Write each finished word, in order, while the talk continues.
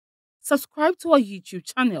subscribe to our YouTube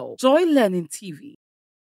channel, Joy Learning TV.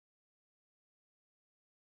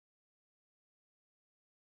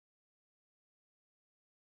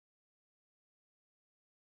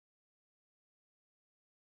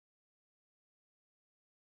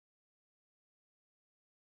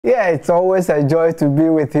 Yeah, it's always a joy to be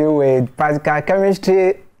with you with practical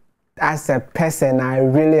chemistry. As a person, I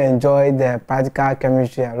really enjoy the practical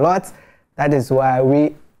chemistry a lot. That is why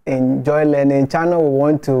we in Joy Learning channel we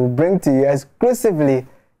want to bring to you exclusively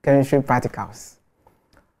chemistry practicals.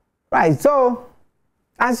 Right, so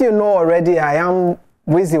as you know already, I am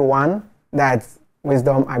Wizzy One, that's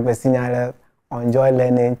Wisdom Agbesinyale on Joy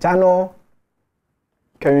Learning channel,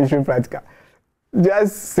 chemistry practical.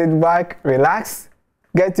 Just sit back, relax,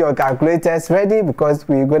 get your calculators ready because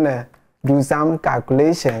we're gonna do some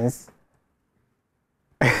calculations.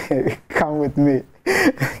 Come with me.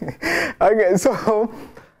 Okay, so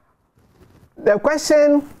the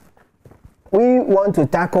question we want to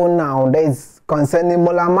tackle now is concerning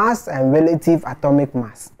molar mass and relative atomic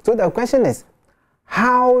mass. So the question is,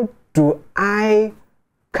 how do I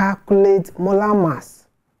calculate molar mass,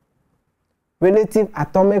 relative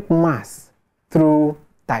atomic mass through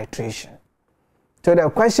titration? So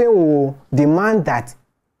the question will demand that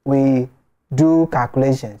we do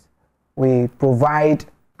calculations. We provide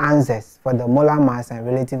answers for the molar mass and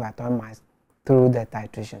relative atomic mass through the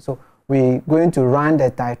titration. So we're going to run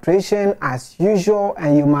the titration as usual,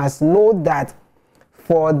 and you must know that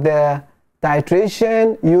for the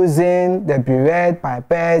titration using the burette,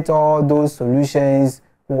 pipette, all those solutions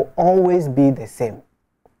will always be the same.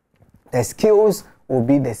 The skills will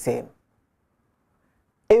be the same.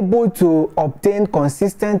 Able to obtain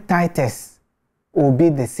consistent titers will be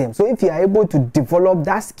the same. So if you are able to develop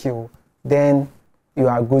that skill, then you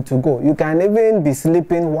are good to go. You can even be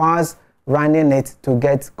sleeping whilst running it to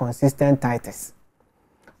get consistent titers.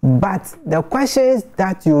 But the questions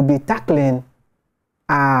that you'll be tackling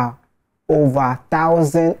are over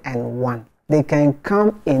 1,001. They can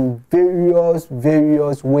come in various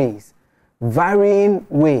ways, varying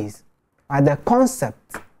ways, but the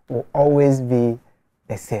concept will always be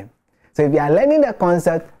the same. So if you are learning the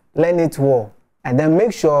concept, learn it well, and then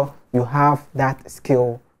make sure you have that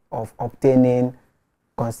skill of obtaining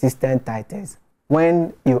consistent titers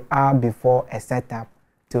when you are before a setup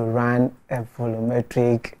to run a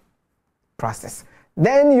volumetric process.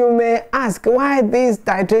 Then you may ask, why this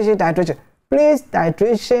titration? Please,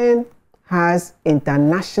 titration has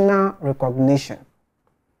international recognition.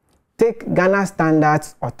 Take Ghana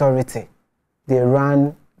Standards Authority. They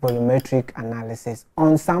run volumetric analysis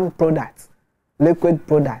on some products, liquid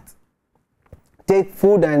products. Take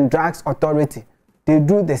Food and Drugs Authority. They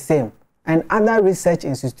do the same, and other research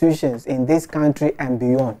institutions in this country and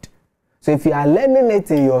beyond. So if you are learning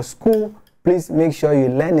it in your school, please make sure you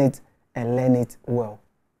learn it and learn it well.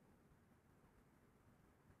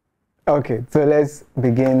 Okay, so let's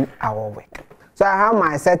begin our work. So I have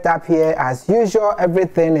my setup here as usual.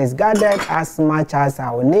 Everything is gathered as much as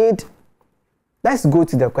I will need. Let's go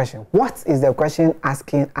to the question. What is the question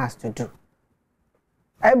asking us to do?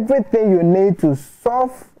 Everything you need to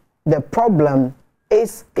solve the problem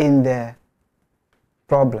is in the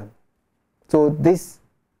problem. So this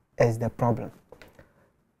is the problem.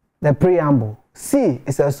 The preamble. C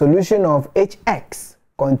is a solution of HX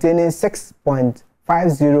containing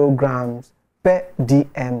 6.50 grams per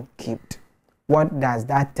dm cubed. What does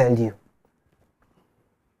that tell you?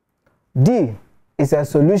 D is a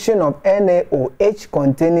solution of NaOH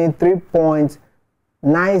containing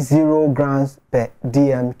 3.90 grams per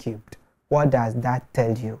dm cubed. What does that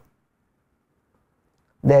tell you?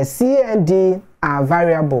 The C and D are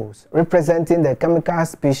variables representing the chemical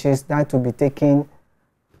species that will be taking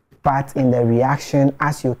part in the reaction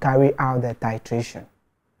as you carry out the titration.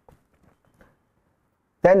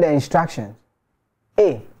 Then the instructions.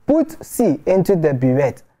 A. Put C into the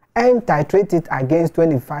burette and titrate it against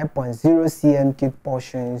 25.0 cm cube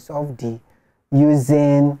portions of D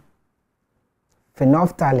using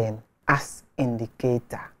phenolphthalein as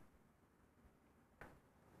indicator.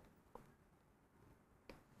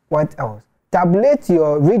 What else? Tabulate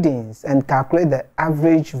your readings and calculate the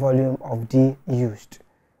average volume of D used.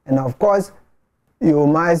 And of course, you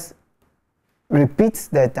must repeat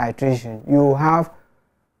the titration. You have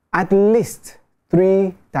at least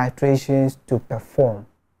 3 titrations to perform.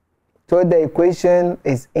 So the equation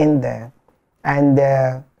is in there, and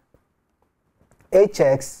the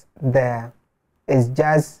HX there is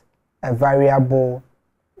just a variable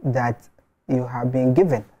that you have been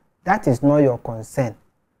given. That is not your concern.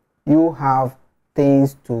 You have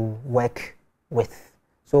things to work with.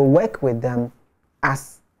 So work with them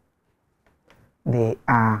as they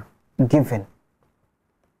are given.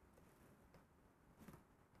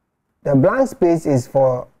 The blank space is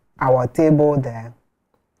for our table there.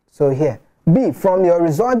 So here, B, from your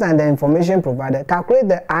result and the information provided, calculate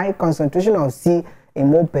the I concentration of C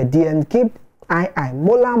in mole per dm. Keep II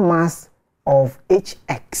molar mass of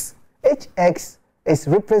HX. HX is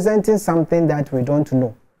representing something that we don't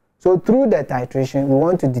know. So through the titration, we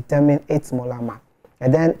want to determine its molar mass.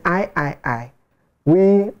 And then III,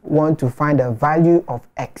 we want to find the value of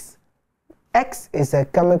X. X is a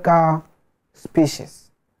chemical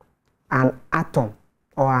species, an atom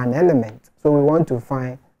or an element. So we want to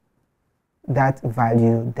find that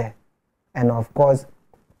value there. And of course,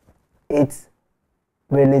 its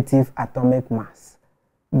relative atomic mass.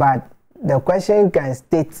 But the question can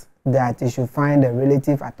state that you should find the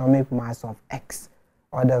relative atomic mass of X,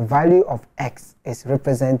 or the value of X is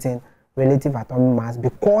representing relative atomic mass,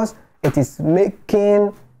 because it is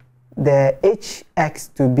making the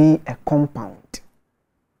HX to be a compound.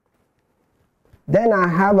 Then I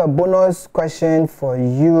have a bonus question for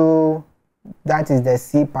you, that is the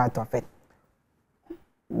C part of it.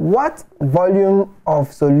 What volume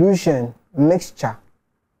of solution mixture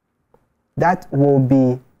that will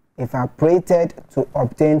be evaporated to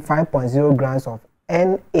obtain 5.0 grams of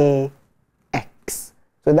NaX?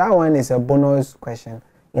 So that one is a bonus question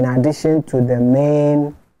in addition to the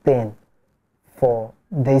main thing for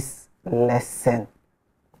this lesson.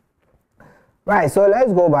 Right, so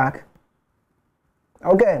let's go back.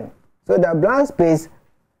 Okay, so the blank space,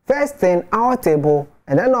 first thing, our table,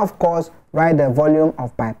 and then of course write the volume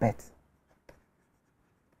of pipette.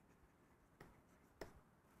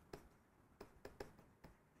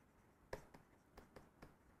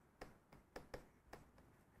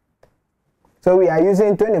 So we are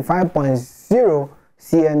using 25.0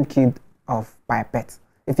 cm cubed of pipette.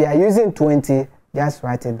 If you are using 20, just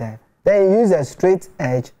write it there. Then you use a straight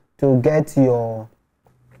edge to get your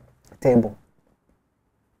table.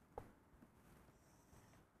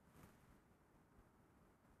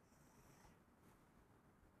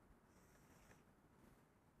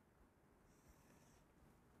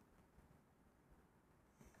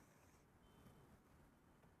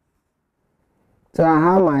 So I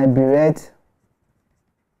have my burette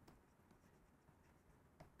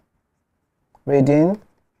reading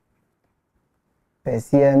per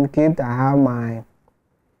cm cubed. I have my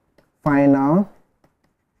final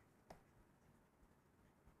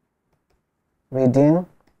reading,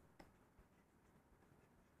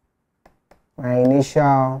 my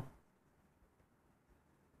initial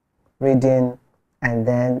reading, and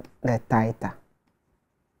then the titer.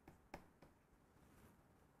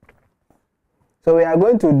 So we are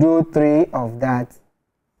going to do 3 of that.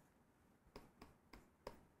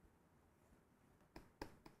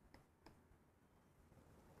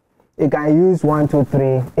 You can use 1, 2, 3,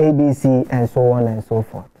 A, B, C, and so on and so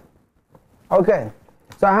forth. Okay,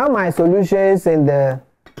 so I have my solutions in the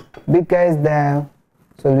beakers there,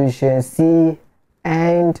 solution C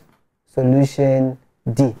and solution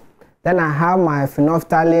D. Then I have my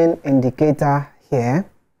phenolphthalein indicator here.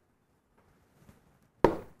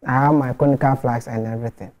 I have my conical flask and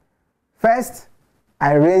everything. First,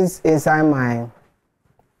 I rinse inside my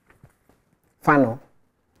funnel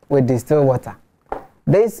with distilled water.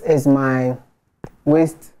 This is my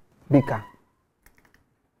waste beaker.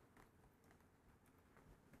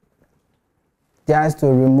 Just to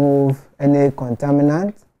remove any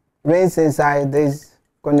contaminant. Rinse inside this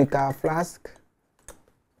conical flask.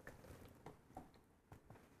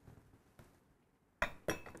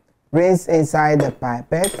 Rinse inside the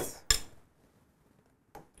pipette.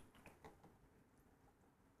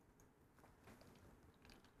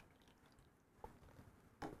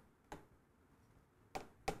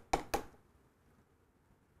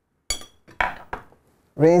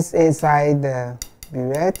 Rinse inside the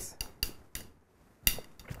burette.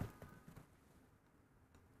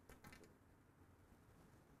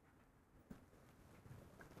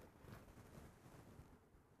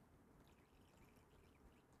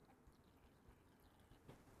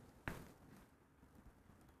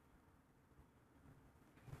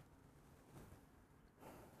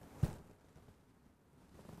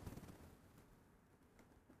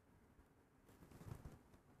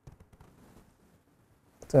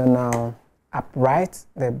 So now upright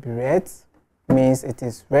the burette means it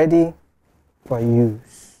is ready for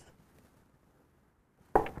use.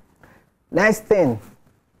 Next thing,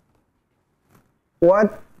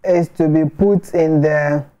 what is to be put in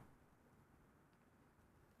the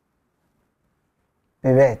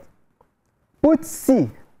burette? Put C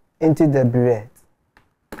into the burette.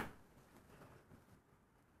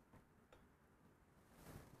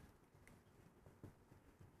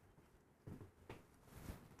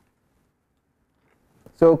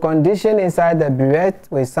 So condition inside the burette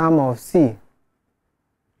with sum of C.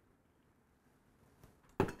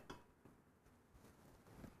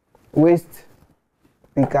 Waste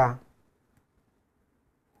beaker.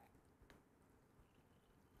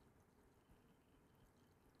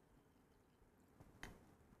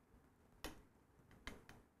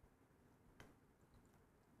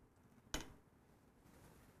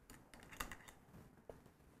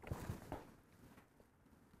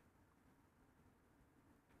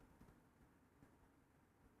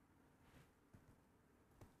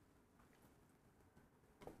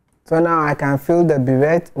 So now I can fill the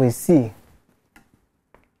burette with C.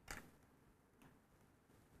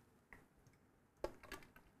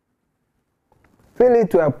 Fill it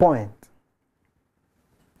to a point.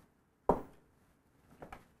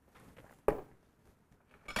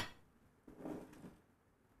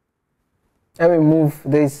 Let me move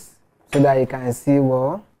this so that you can see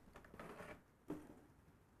well.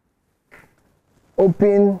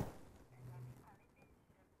 Open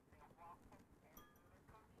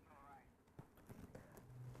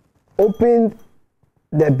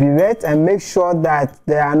the burette and make sure that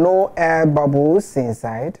there are no air bubbles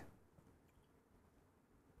inside.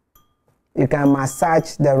 You can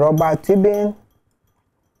massage the rubber tubing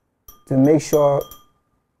to make sure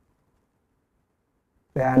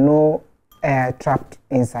there are no air trapped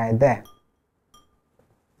inside there.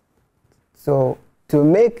 So to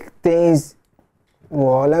make things,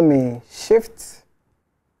 well, let me shift.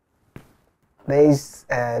 There is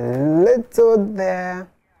a little there.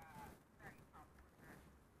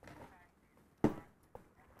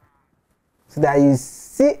 So that you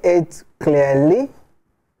see it clearly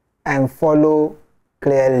and follow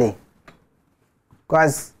clearly.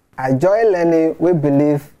 Because at Joy Learning, we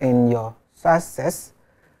believe in your success.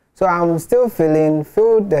 So I'm still fill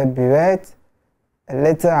the burette a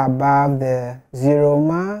little above the 0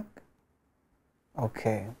 mark.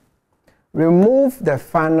 Okay. Remove the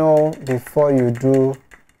funnel before you do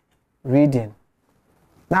reading.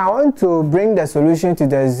 Now I want to bring the solution to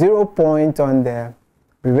the 0 point on the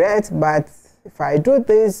burette, but if I do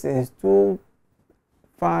this, it's too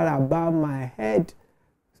far above my head,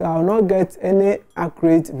 so I will not get any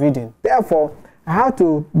accurate reading. Therefore, I have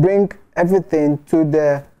to bring everything to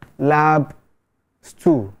the lab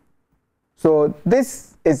stool. So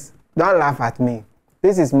this is, don't laugh at me,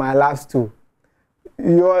 this is my lab stool.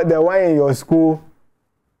 The one in your school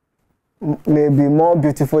may be more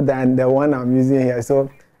beautiful than the one I'm using here. So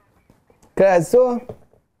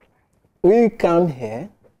we come here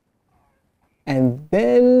and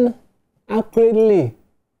then accurately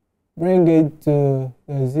bring it to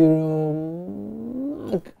the 0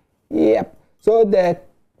 mark. Yep. So the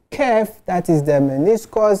curve, that is the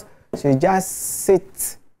meniscus, should just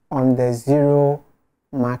sit on the 0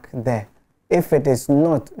 mark there. If it is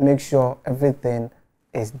not, make sure everything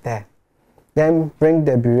is there. Then bring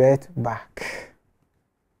the burette back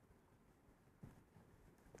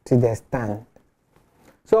to the stand.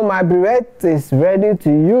 So my burette is ready to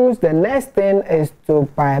use. The next thing is to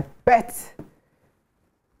pipette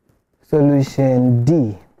solution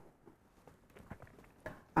D.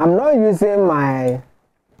 I'm not using my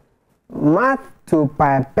math to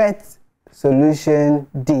pipette solution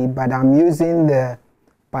D, but I'm using the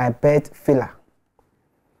pipette filler.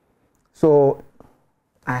 So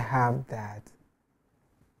I have that.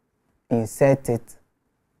 Insert it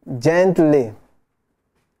gently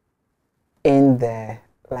in there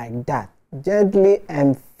like that, gently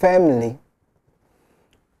and firmly.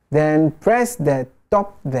 Then press the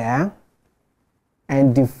top there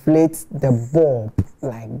and deflate the bulb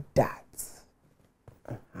like that.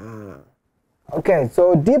 Okay,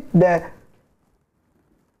 so dip the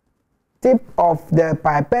tip of the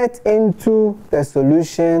pipette into the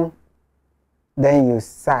solution, then you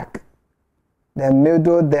suck. The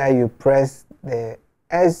middle there you press the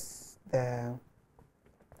S,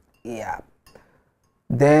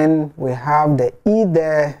 then we have the E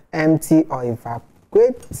there, empty or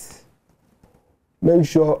evacuate. Make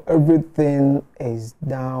sure everything is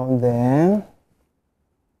down there.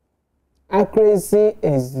 Accuracy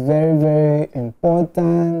is very, very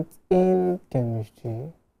important in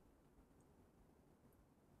chemistry.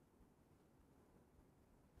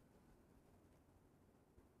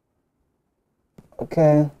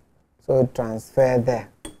 Okay, so transfer there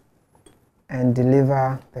and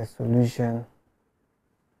deliver the solution.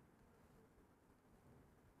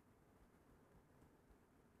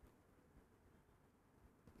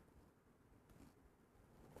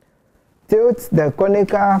 Tilt the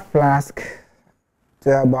conical flask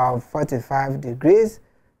to about 45 degrees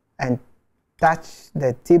and touch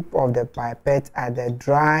the tip of the pipette at the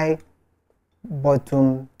dry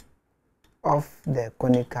bottom of the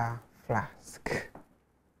conical flask.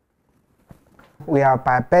 We have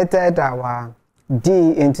pipetted our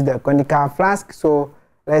D into the conical flask, so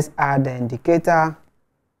let's add the indicator.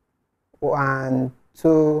 1,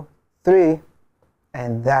 2, 3,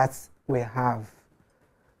 and that's we have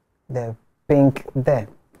the pink there.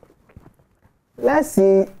 Let's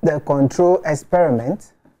see the control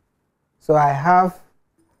experiment. So I have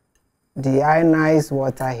the ionized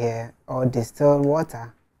water here, or distilled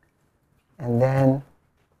water, and then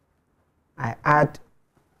I add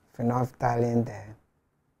phenolphthalein there.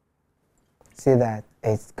 See that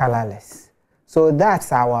it's colorless. So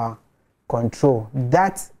that's our control.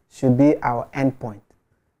 That should be our endpoint.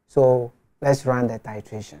 So let's run the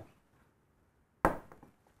titration.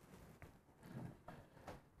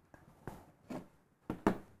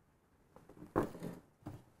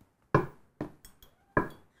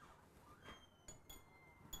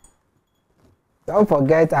 Don't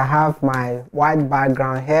forget I have my white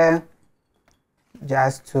background here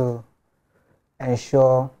just to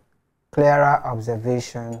ensure clearer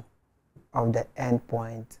observation of the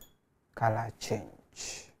endpoint color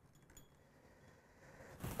change.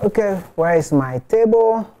 Okay, where is my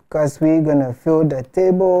table? Because we're gonna fill the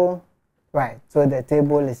table. Right, so the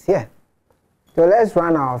table is here. So let's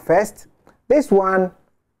run our first. This one,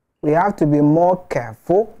 we have to be more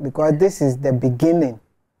careful because this is the beginning.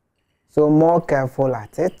 So more careful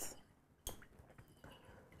at it.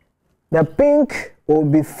 The pink will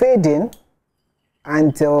be fading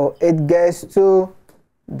until it gets to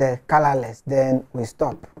the colorless, then we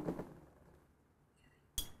stop.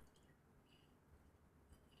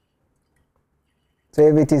 So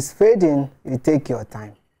if it is fading, you take your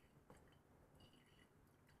time.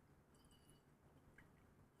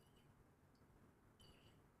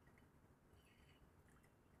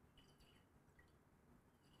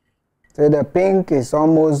 So the pink is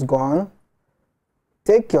almost gone.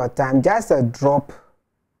 Take your time, just a drop.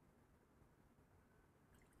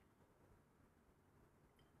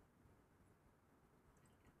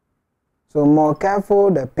 So more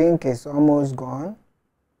careful, the pink is almost gone.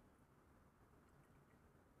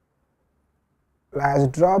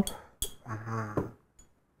 Last drop.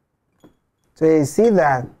 So you see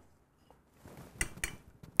that,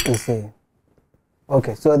 you see.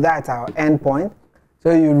 Okay, so that's our endpoint.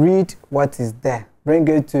 So you read what is there. Bring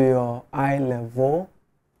it to your eye level.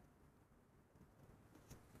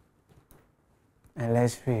 And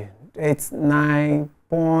let's read. It's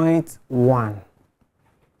 9.1.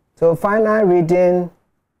 So final reading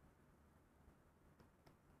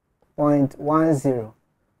 0.10.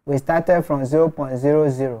 We started from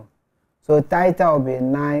 0.00. So title will be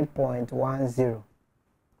 9.10.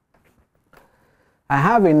 I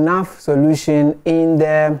have enough solution in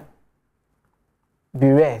the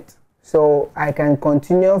burette, so I can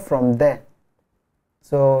continue from there.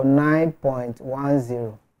 So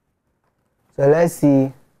 9.10. So let's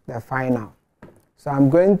see the final. So I'm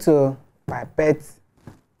going to pipette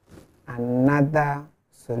another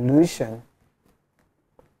solution.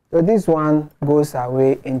 So this one goes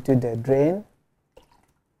away into the drain.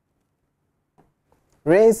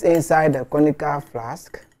 Rinse inside the conical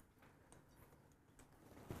flask.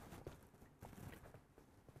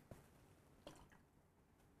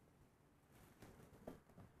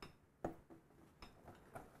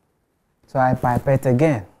 So I pipette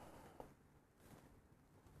again.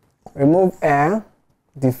 Remove air,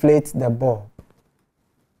 deflate the bulb.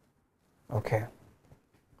 Okay.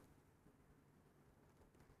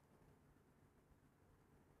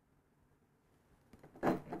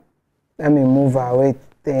 Let me move away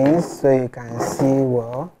things so you can see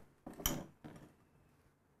well.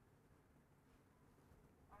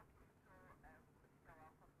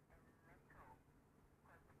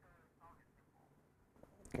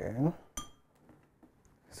 Okay.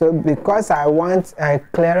 So because I want a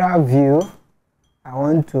clearer view, I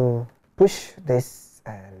want to push this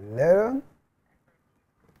a little.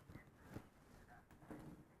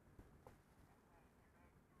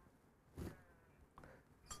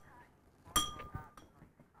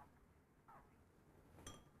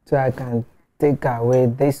 So I can take away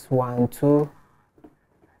this one too.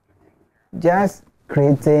 Just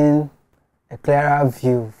creating a clearer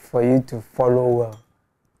view for you to follow well.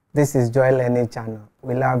 This is Joy Learning Channel.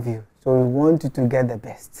 We love you. So we want you to get the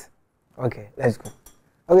best. Okay, let's go.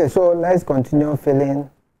 Okay, so let's continue filling.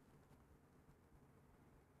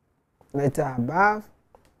 Letter above,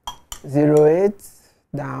 08,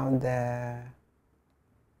 down there.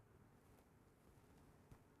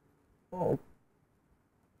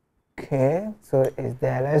 Okay, so it's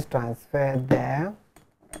there. Let's transfer there.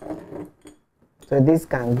 So this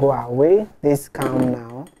can go away, this come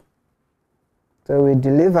now. So we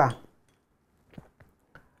deliver.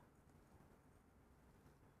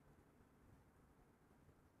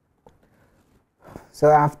 So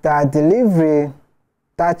after delivery,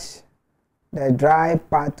 touch the dry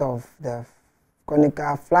part of the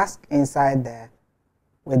conical flask inside there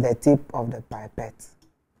with the tip of the pipette.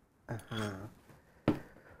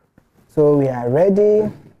 So we are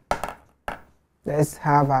ready. Let's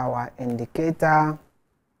have our indicator.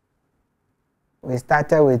 We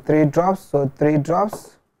started with 3 drops, so 3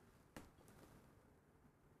 drops.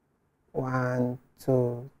 1,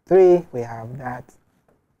 2, 3, we have that.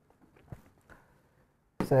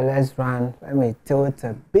 So let's run. Let me tilt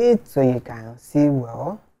a bit so you can see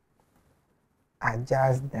well.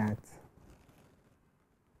 Adjust that.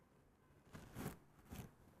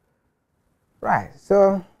 Right,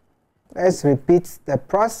 so let's repeat the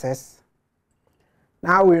process.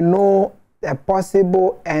 Now we know the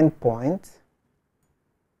possible endpoint,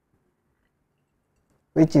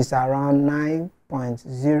 which is around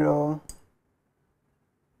 9.0.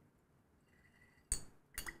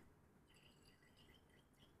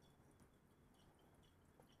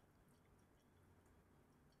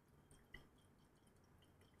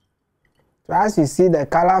 So as you see the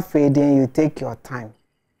color fading, you take your time.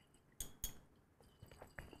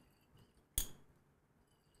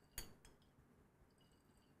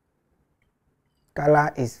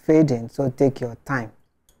 Color is fading, so take your time.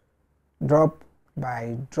 Drop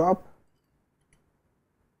by drop.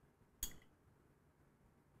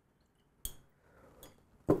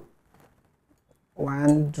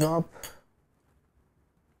 One drop.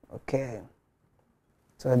 Okay.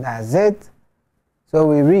 So that's it. So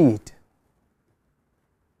we read.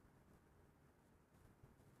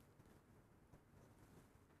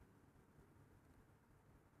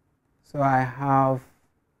 So I have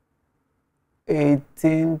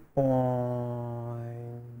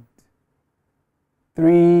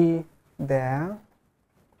 18.3 there.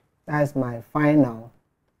 That's my final.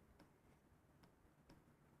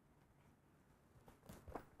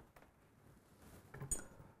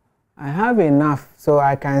 I have enough, so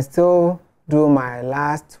I can still do my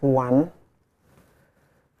last one.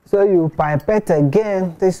 So you pipette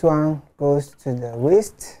again. This one goes to the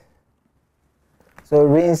waist. So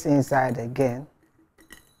rinse inside again.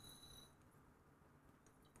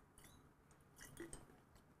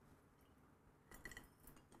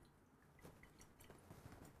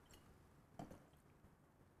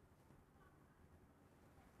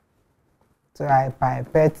 So I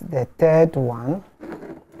pipette the third one.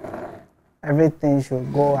 Everything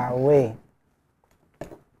should go away.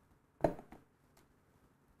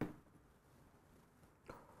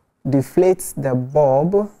 Deflate the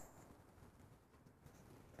bulb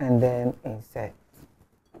and then insert.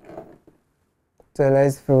 So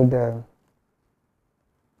let's fill the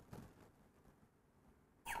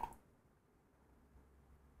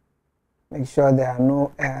make sure there are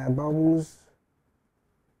no air bubbles.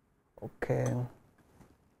 Okay.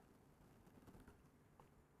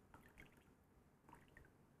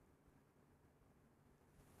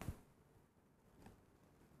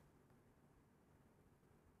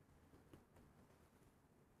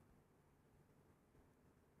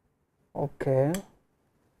 Okay.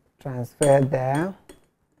 Transfer there.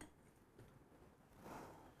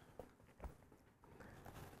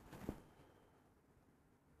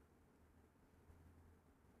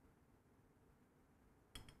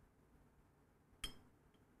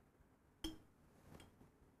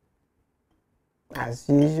 As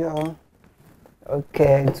usual.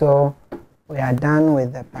 Okay, so we are done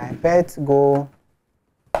with the pipette. Go.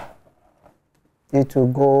 It will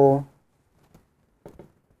go.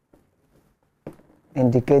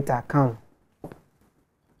 Indicator come.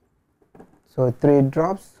 So 3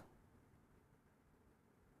 drops.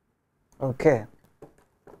 Okay.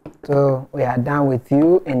 So we are done with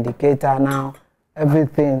you. Indicator now.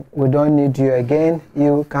 Everything. We don't need you again.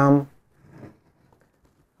 You come.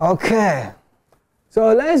 Okay.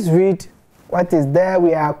 So let's read what is there.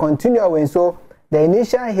 We are continuing. So the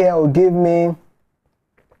initial here will give me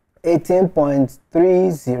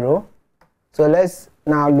 18.30. So let's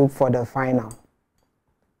now look for the final.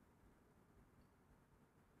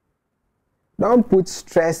 Don't put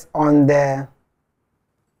stress on the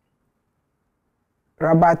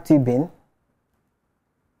rubber tubing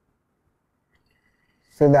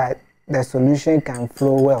so that the solution can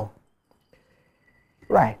flow well.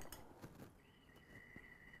 Right.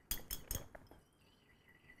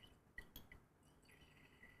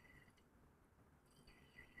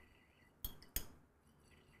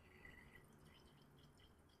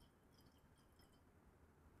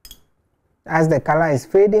 As the color is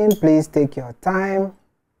fading, please take your time.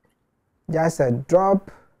 Just a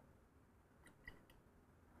drop.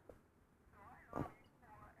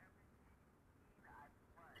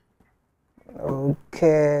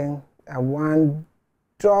 Okay, a one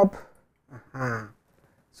drop.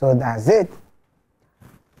 So that's it.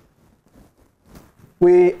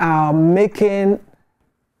 We are making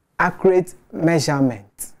accurate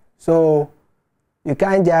measurements. So you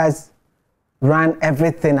can't just run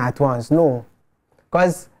everything at once, no.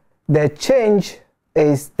 Because the change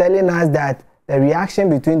is telling us that the reaction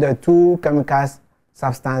between the two chemical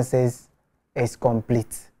substances is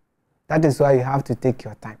complete. That is why you have to take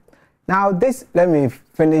your time. Now this, let me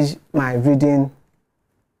finish my reading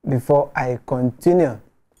before I continue.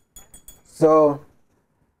 So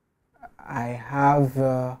I have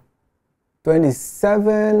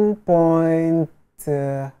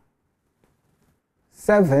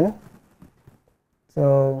 27.7,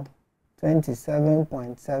 so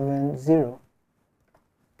 27.70.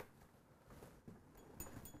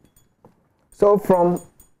 So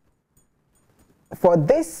for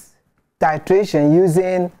this titration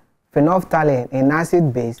using phenolphthalein in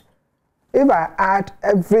acid base, if I add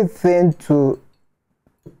everything to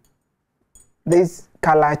this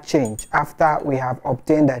color change after we have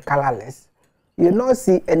obtained the colorless, you will not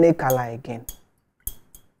see any color again.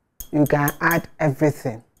 You can add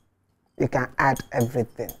everything. You can add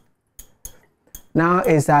everything. Now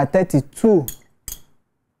it's at 32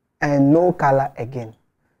 and no color again.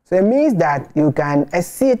 So it means that you can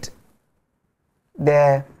exceed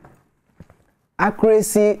the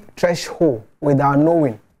accuracy threshold without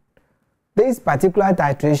knowing. This particular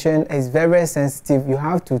titration is very sensitive. You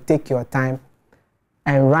have to take your time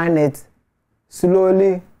and run it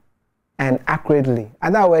slowly and accurately.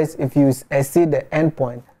 Otherwise, if you exceed the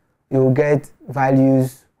endpoint, you will get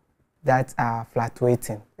values that are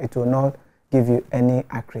fluctuating. It will not give you any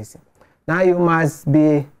accuracy. Now you must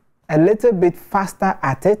be a little bit faster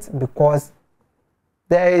at it because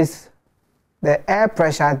there is the air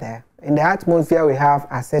pressure there. In the atmosphere, we have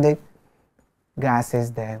acidic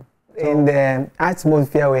gases there. In the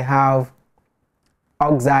atmosphere, we have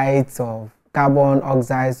oxides of carbon,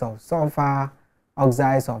 oxides of sulfur,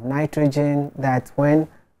 oxides of nitrogen, that when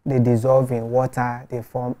they dissolve in water, they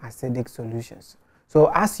form acidic solutions.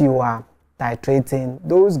 So as you are titrating,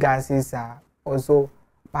 those gases are also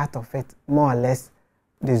part of it, more or less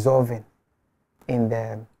dissolving in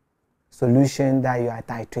the solution that you are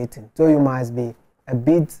titrating. So you must be a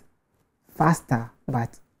bit faster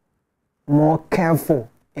but more careful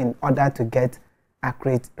in order to get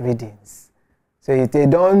accurate readings. So if they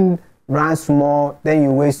don't run small, then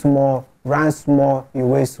you weigh small, run small, you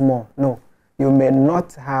weigh small. No, you may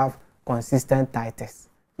not have consistent titers.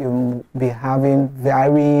 You will be having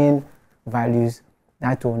varying values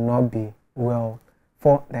that will not be well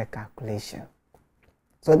for the calculation.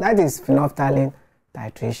 So that is phenolphthalein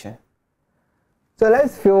titration. So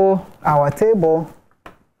let's fill our table.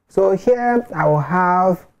 So here I will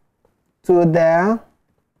have to the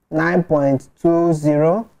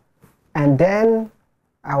 9.20, and then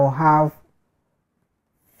I will have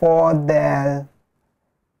for the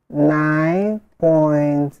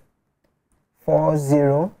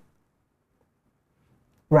 9.40.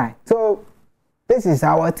 Right, so this is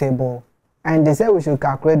our table, and they said we should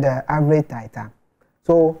calculate the average titer.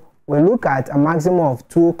 So we look at a maximum of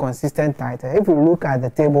 2 consistent titer. If we look at the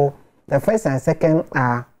table, the first and second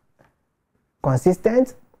are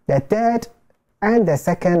consistent, the third and the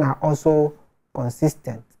second are also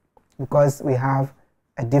consistent because we have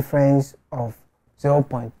a difference of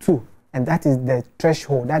 0.2, and that is the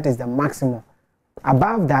threshold, that is the maximum.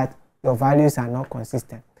 Above that, your values are not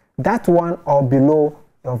consistent. That one or below,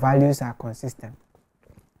 your values are consistent.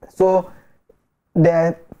 So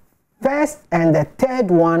the first and the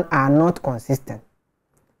third one are not consistent.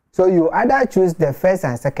 So you either choose the first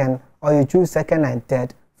and second, or you choose second and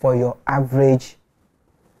third for your average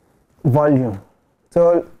volume.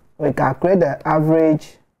 So we calculate the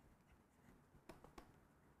average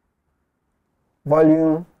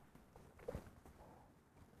volume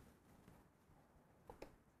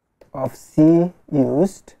of C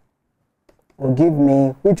used will give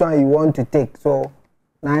me which one you want to take. So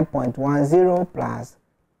 9.10 plus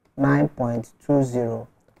 9.20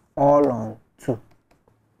 all on 2.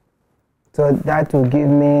 So that will give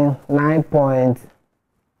me 9.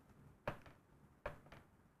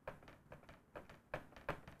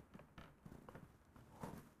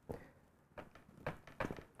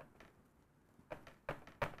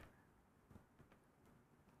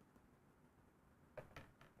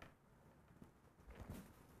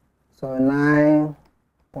 So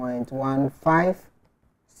 9.15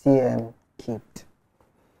 cm cubed.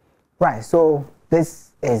 Right, so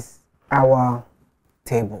this is our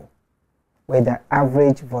table with the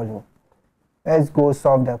average volume. Let's go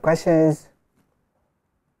solve the questions.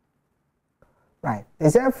 Right, they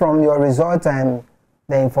said from your result and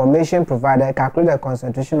the information provided, calculate the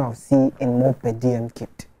concentration of C in mole per dm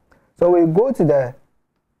cubed. So we go to the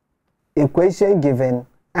equation given,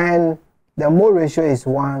 and the mole ratio is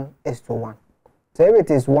 1:1. So if it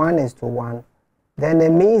is 1:1, then it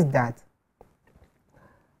means that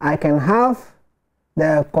I can have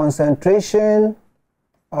the concentration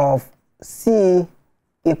of C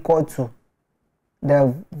equal to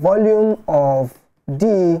the volume of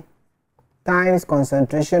D times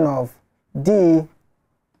concentration of D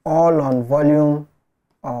all on volume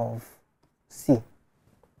of C.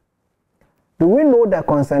 Do we know the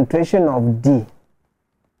concentration of D?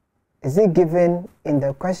 Is it given in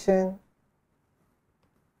the question?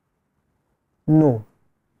 No,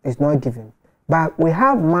 it's not given. But we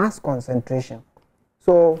have mass concentration.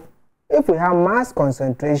 So if we have mass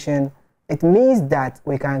concentration, it means that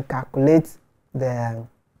we can calculate the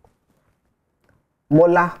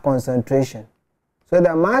molar concentration. So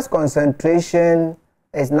the mass concentration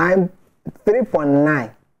is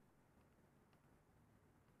 3.9.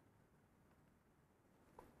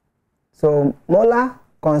 So molar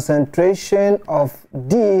concentration of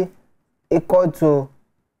D equal to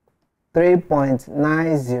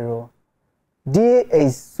 3.90. D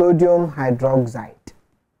is sodium hydroxide.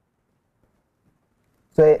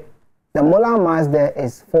 So the molar mass there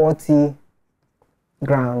is 40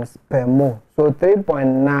 grams per mole. So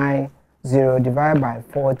 3.90 divided by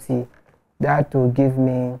 40, that will give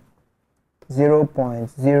me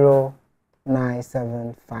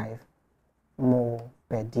 0.0975 mole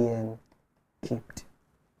per dm cubed.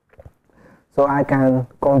 So I can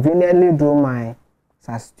conveniently do my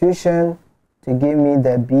substitution to give me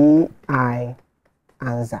the BI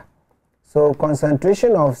answer. So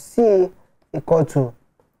concentration of C equal to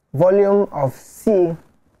volume of C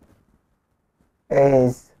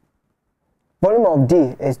is, volume of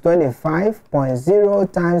D is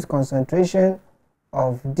 25.0 times concentration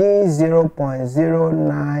of D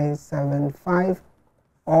 0.0975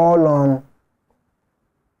 all on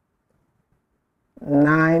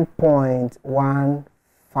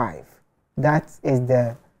 9.15. That is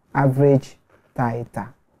the average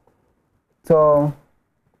titer. So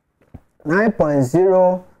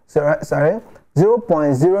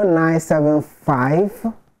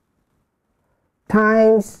 0.0975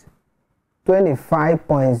 times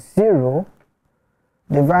 25.0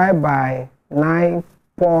 divided by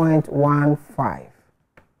 9.15,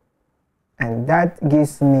 and that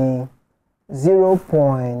gives me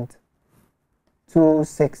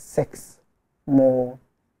 0.266 mole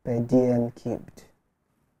per dm cubed.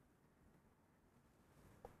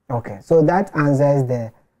 Okay, so that answers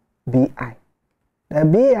the BI. The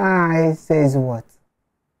BI says what?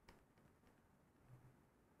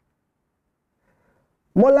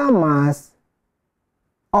 Molar mass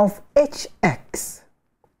of HX.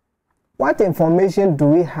 What information do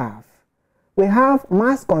we have? We have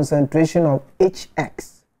mass concentration of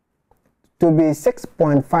HX to be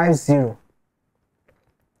 6.50.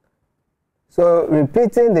 So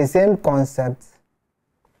repeating the same concept,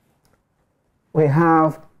 we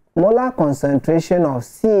have molar concentration of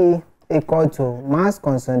C equal to mass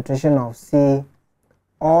concentration of C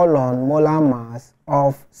all on molar mass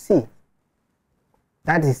of C.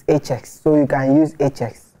 That is HX, so you can use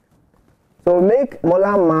HX. So make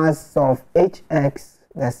molar mass of HX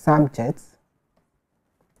the subject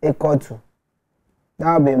equal to,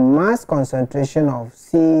 that will be mass concentration of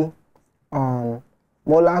C on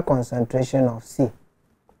molar concentration of C.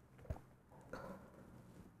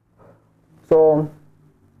 So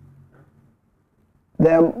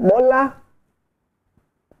the molar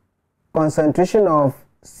concentration of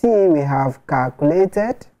C we have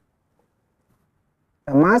calculated.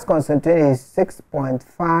 The mass concentration is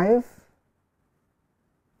 6.5.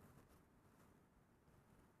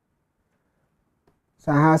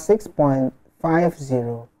 So I have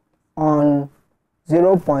 6.50 on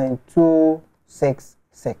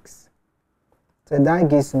 0.266. So that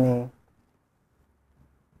gives me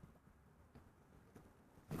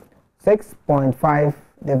 6.5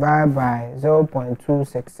 divided by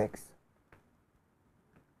 0.266.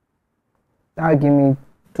 That will give me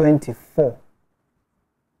 24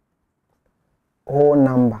 whole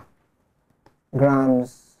number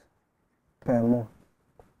grams per mole.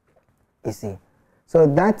 You see. So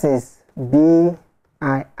that is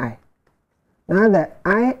BII. Now the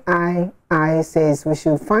III says we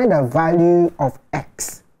should find a value of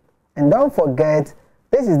X. And don't forget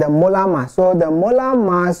this is the molar mass. So the molar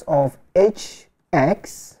mass of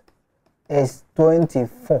HX is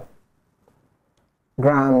 24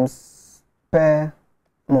 grams per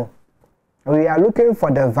mole. We are looking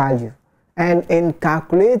for the value, and in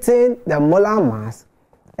calculating the molar mass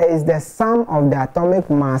is the sum of the atomic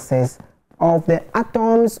masses of the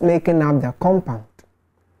atoms making up the compound.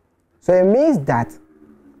 So it means that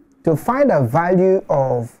to find the value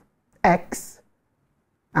of X,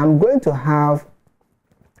 I'm going to have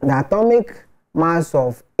the atomic mass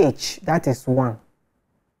of H, that is 1,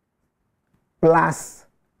 plus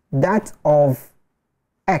that of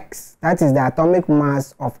X, that is the atomic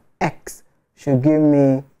mass of X, should give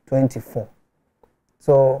me 24.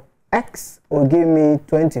 So X will give me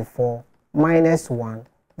 24 minus 1,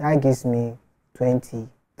 that gives me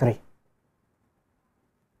 23.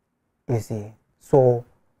 You see, so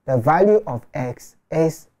the value of X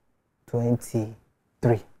is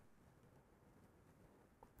 23.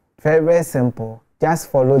 Very, very simple. Just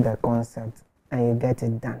follow the concept and you get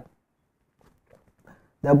it done.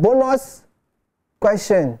 The bonus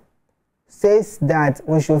question says that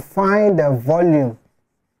we should find the volume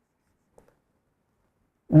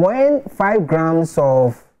when 5 grams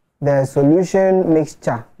of the solution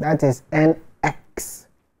mixture, that is NX,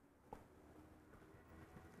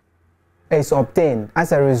 is obtained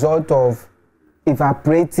as a result of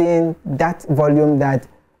evaporating that volume that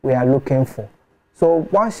we are looking for. So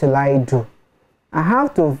what shall I do? I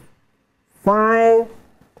have to find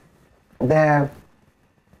the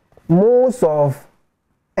moles of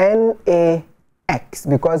NaX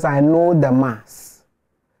because I know the mass.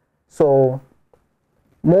 So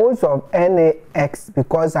moles of NaX,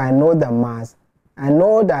 because I know the mass, I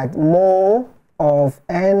know that mole of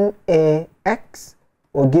NaX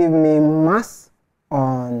will give me mass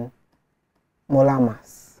on molar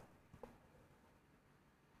mass.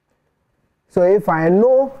 So if I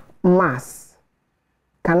know mass,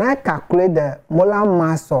 can I calculate the molar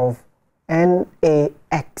mass of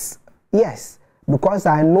NaX? Yes, because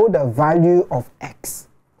I know the value of X,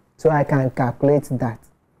 so I can calculate that.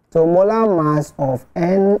 So molar mass of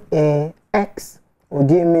NaX will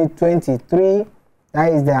give me 23,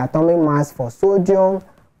 that is the atomic mass for sodium,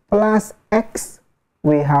 plus X,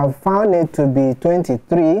 we have found it to be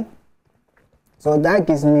 23, so that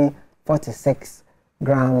gives me 46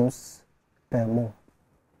 grams per mole.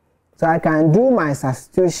 So I can do my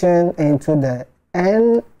substitution into the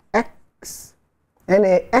NX,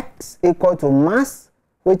 NaX equal to mass,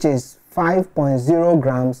 which is 5.0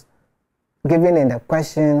 grams, given in the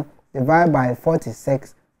question, divided by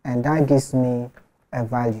 46, and that gives me a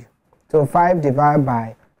value. So 5 divided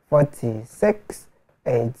by 46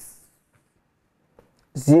 is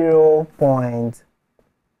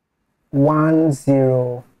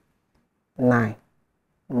 0.109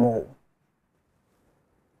 mole.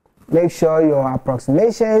 Make sure your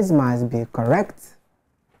approximations must be correct.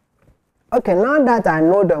 Okay, now that I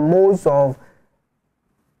know the moles of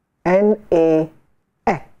NaX,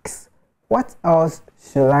 what else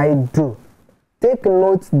should I do? Take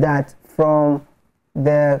note that from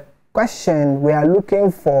the question we are looking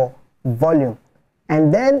for volume,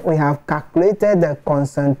 and then we have calculated the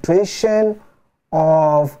concentration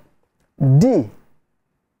of D,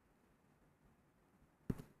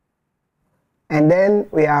 and then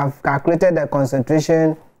we have calculated the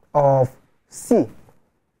concentration of C.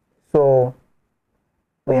 So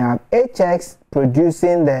we have HX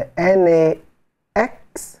producing the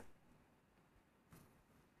NaX,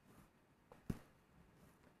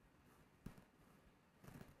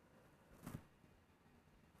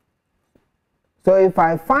 so if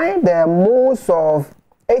I find the moles of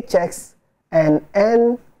HX and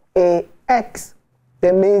NaX,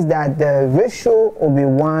 that means that the ratio will be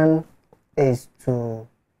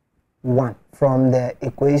 1:1 from the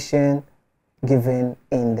equation given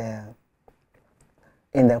in the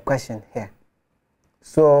question here.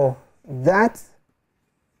 So that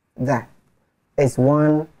is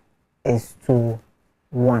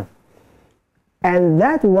 1:1, and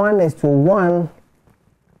that 1:1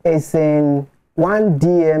 is in 1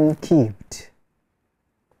 dm cubed.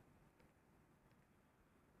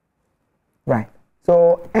 Right.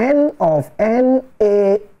 So n of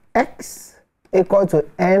NaX equal to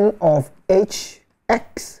n of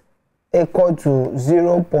HX equal to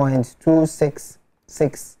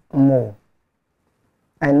 0.266 mole.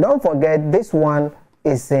 And don't forget, this one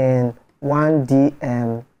is in 1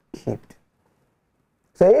 dm cubed.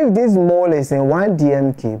 So if this mole is in 1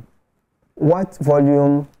 dm cubed, what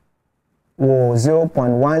volume will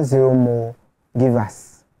 0.10 mole give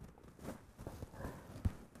us?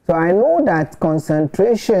 So I know that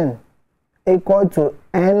concentration equal to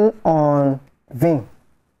N on V,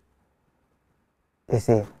 You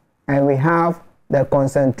see, and we have the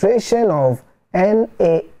concentration of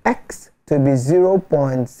NaX to be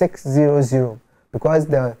 0.600 because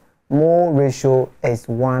the mole ratio is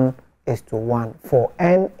 1:1 for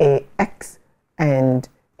NaX and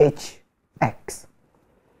HX.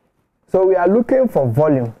 So we are looking for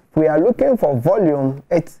volume. If we are looking for volume,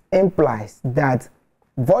 it implies that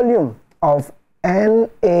volume of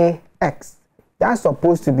NaX that's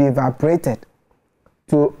supposed to be evaporated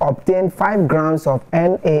to obtain 5 grams of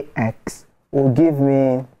NaX will give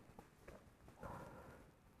me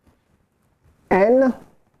N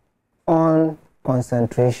on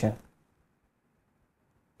concentration.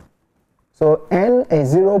 So N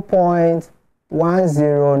is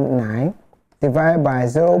 0.109 divided by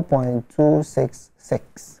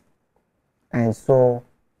 0.266, and so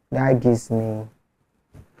that gives me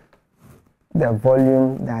the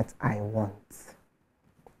volume that I want.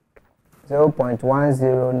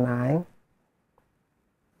 0.109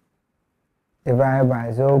 divided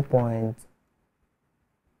by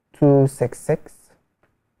 0.266,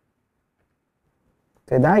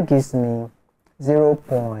 so that gives me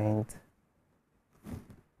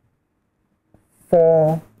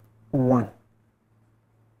 0.41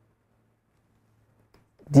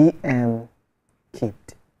 dm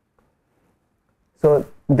cubed. So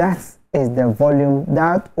that is the volume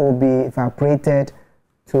that will be evaporated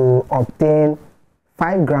to obtain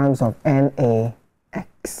 5 grams of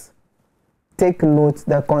NaX. Take note,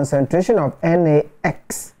 the concentration of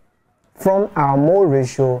NaX from our mole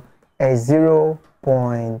ratio is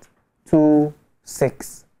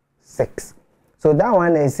 0.266. So that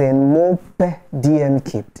one is in mole per dm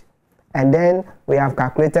cubed. And then we have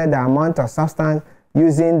calculated the amount of substance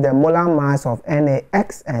using the molar mass of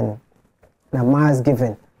NaX and the mass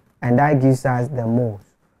given, and that gives us the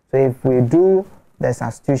moles. So if we do the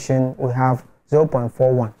substitution, we have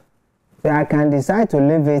 0.41. So I can decide to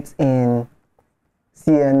leave it in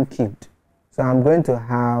cm cubed. So I'm going to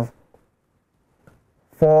have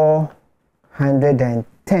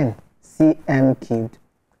 410 cm cubed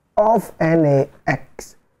of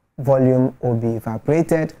NaX volume will be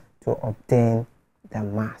evaporated to obtain the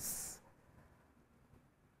mass.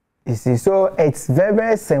 You see, so it's very,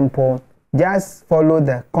 very simple. Just follow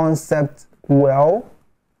the concept well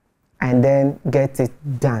and then get it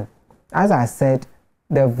done. As I said,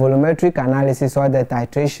 the volumetric analysis or the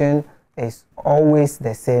titration is always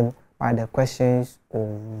the same, but the questions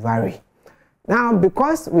will vary. Now,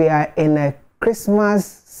 because we are in a Christmas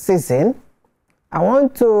season, I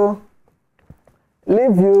want to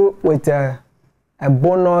leave you with a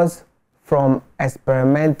bonus from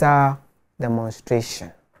experimental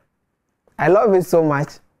demonstration. I love it so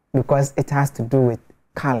much because it has to do with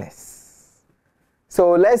colors.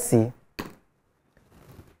 So let's see.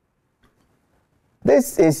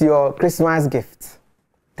 This is your Christmas gift.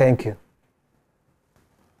 Thank you.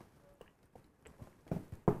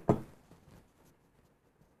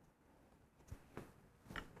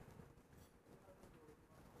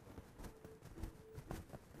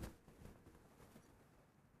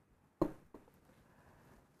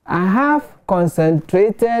 I have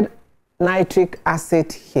concentrated nitric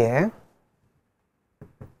acid here.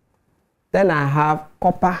 Then I have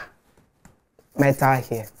copper metal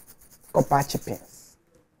here, copper chippings.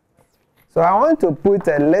 So I want to put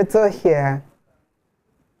a little here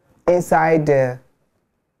inside the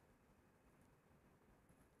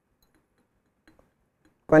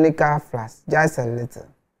conical flask, just a little.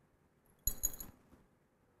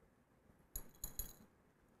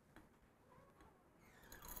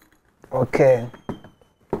 Okay.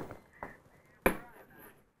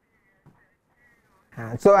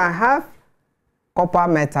 So I have copper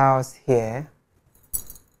metals here.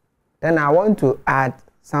 Then I want to add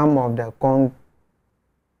some of the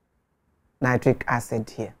nitric acid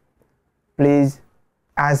here. Please,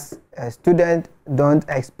 as a student, don't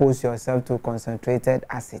expose yourself to concentrated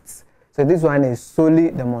acids. So this one is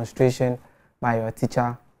solely demonstration by your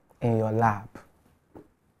teacher in your lab.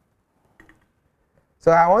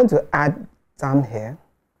 So I want to add some here.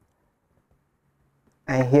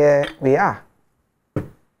 And here we are.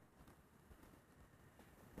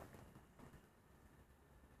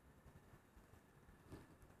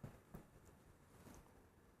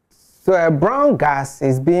 So a brown gas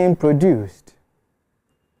is being produced.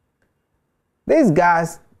 This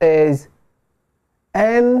gas is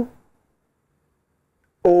NO2.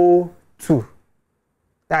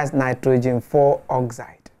 That's nitrogen 4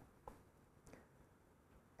 oxide.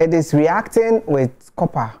 It is reacting with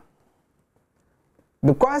copper.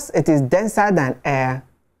 Because it is denser than air,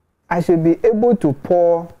 I should be able to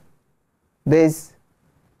pour this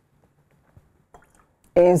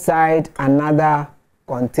inside another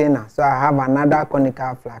container. So I have another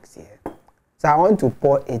conical flask here. So I want to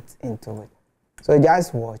pour it into it. So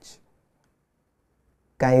just watch.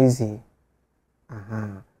 Can you see?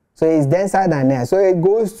 So it's denser than air. So it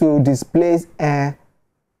goes to displace air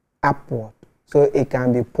upward. So it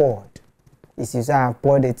can be poured. You see, so I have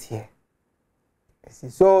poured it here. You see,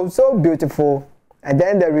 so beautiful. And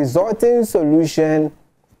then the resulting solution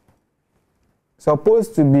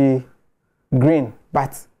supposed to be green,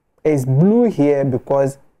 but it's blue here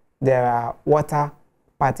because there are water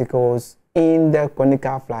particles in the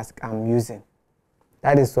conical flask I'm using.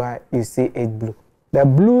 That is why you see it blue. The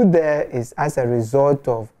blue there is as a result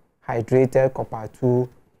of hydrated copper 2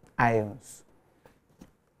 ions.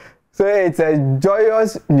 So it's a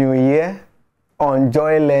joyous new year on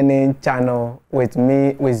Joy Learning channel with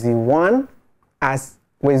me, with the one as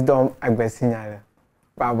Wisdom Agbesinyale.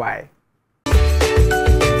 Bye bye.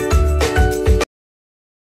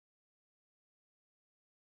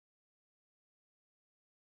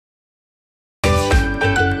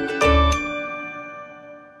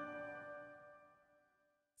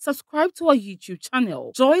 Subscribe to our YouTube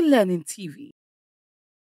channel, Joy Learning TV.